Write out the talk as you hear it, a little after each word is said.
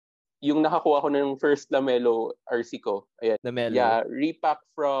yung nakakuha ko ng first Lamelo RC ko. Ayan. Lamelo. Yeah, repack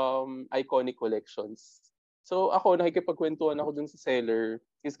from Iconic Collections. So ako, nakikipagkwentuhan ako dun sa seller.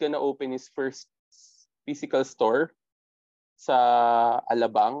 He's gonna open his first physical store sa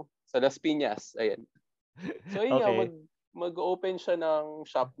Alabang, sa Las Piñas. Ayan. So yun nga, Okay. mag-open siya ng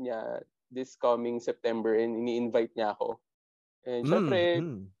shop niya this coming September and ini-invite niya ako. And syempre,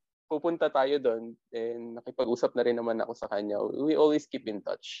 pupunta tayo doon and nakipag-usap na rin naman ako sa kanya. We always keep in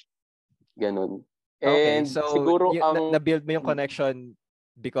touch. Ganun. Okay, And so siguro na-build mo yung connection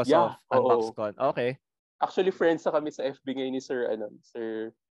because of oo. UnboxCon. Okay. Actually, friends na kami sa FB ngayon ni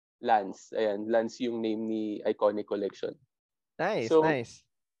Sir Lance. Ayan, Lance yung name ni Iconic Collection. Nice, So, nice.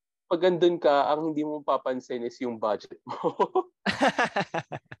 pag andun ka, ang hindi mo papansin is yung budget mo.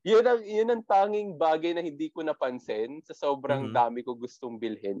 yun ang tanging bagay na hindi ko napansin sa sobrang dami ko gustong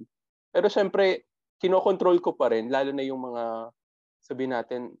bilhin. Pero syempre, kinokontrol ko pa rin, lalo na yung mga, sabihin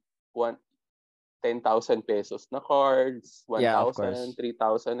natin, 10,000 pesos na cards, 1,000,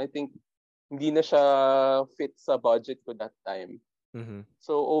 3,000. I think, hindi na siya fit sa budget ko that time.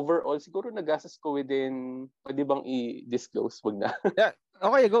 So overall, siguro nagastos ko within, pwede bang i-disclose? Wag na. Yeah.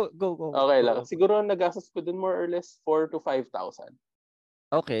 Okay, go. Okay lang. Siguro nagastos ko dun more or less 4,000 to 5,000.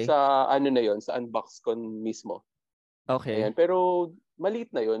 Okay. Sa ano na yon, sa UnboxCon mismo. Okay. Ayan. Pero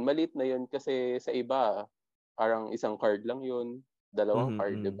maliit na yon kasi sa iba, parang isang card lang yun, dalawang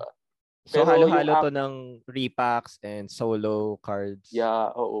card, di ba? So halo-halo to ng repacks and solo cards. Yeah,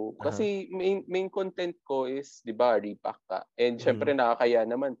 oo. Kasi main content ko is, 'di ba, repack ka. And syempre nakakaya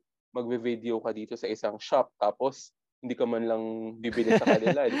naman magve-video ka dito sa isang shop tapos hindi ka man lang bibili sa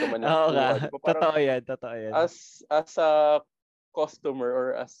kanila, hindi ka man lang kukuha, 'di ba? Parang totoo yan. As a customer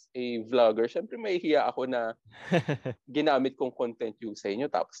or as a vlogger, syempre mahihiya ako na ginamit kong content yung sa inyo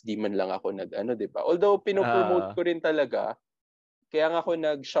tapos di man lang ako nag-ano, 'di ba? Although pino-promote ko rin talaga. Kaya nga ako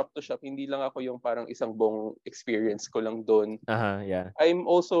nag-shop to shop, hindi lang ako yung parang isang buong experience ko lang doon. Yeah. I'm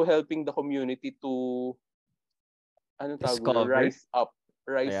also helping the community to rise up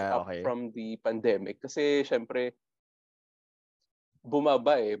from the pandemic. Kasi syempre,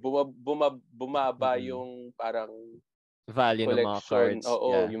 bumaba yung parang value ng mga cards.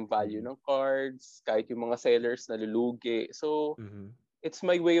 Oo, yung value ng cards, kahit yung mga sellers nalulugi. So, it's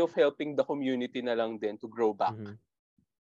my way of helping the community na lang din to grow back.